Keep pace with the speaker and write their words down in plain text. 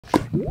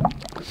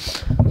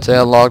Today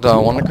I logged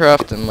on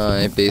WanderCraft and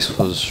my base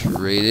was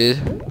raided.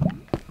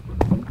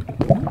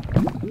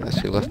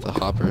 Actually left the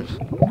hoppers.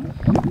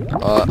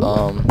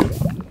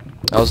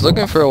 I was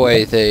looking for a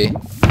way they...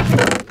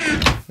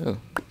 Ooh.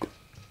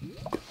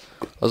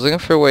 I was looking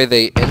for a way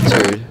they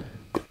entered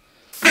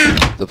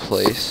the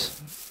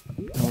place.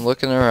 I'm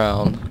looking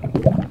around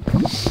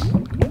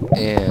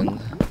and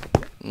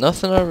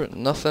nothing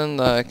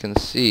that I can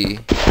see.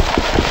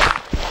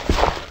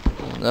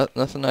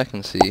 Nothing I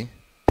can see.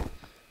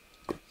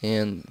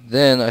 And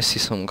then I see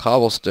some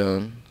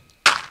cobblestone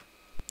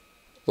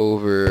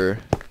over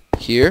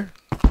here.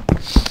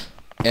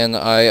 And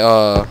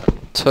I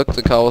took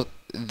the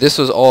this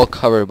was all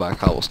covered by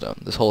cobblestone,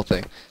 this whole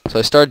thing. So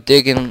I started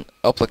digging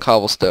up the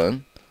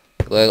cobblestone,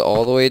 led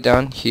all the way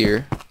down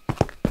here,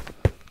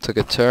 took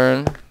a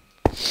turn,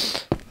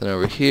 then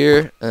over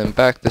here, and then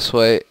back this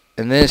way,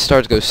 and then it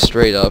started to go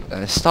straight up,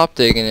 and I stopped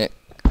digging it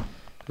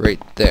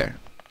right there.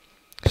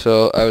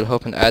 So I would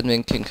hope an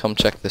admin can come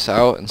check this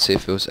out and see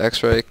if it was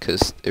Xray,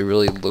 because it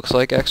really looks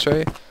like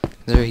Xray.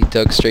 There he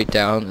dug straight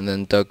down and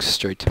then dug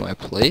straight to my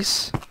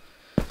place.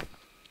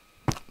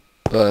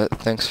 But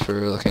thanks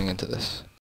for looking into this.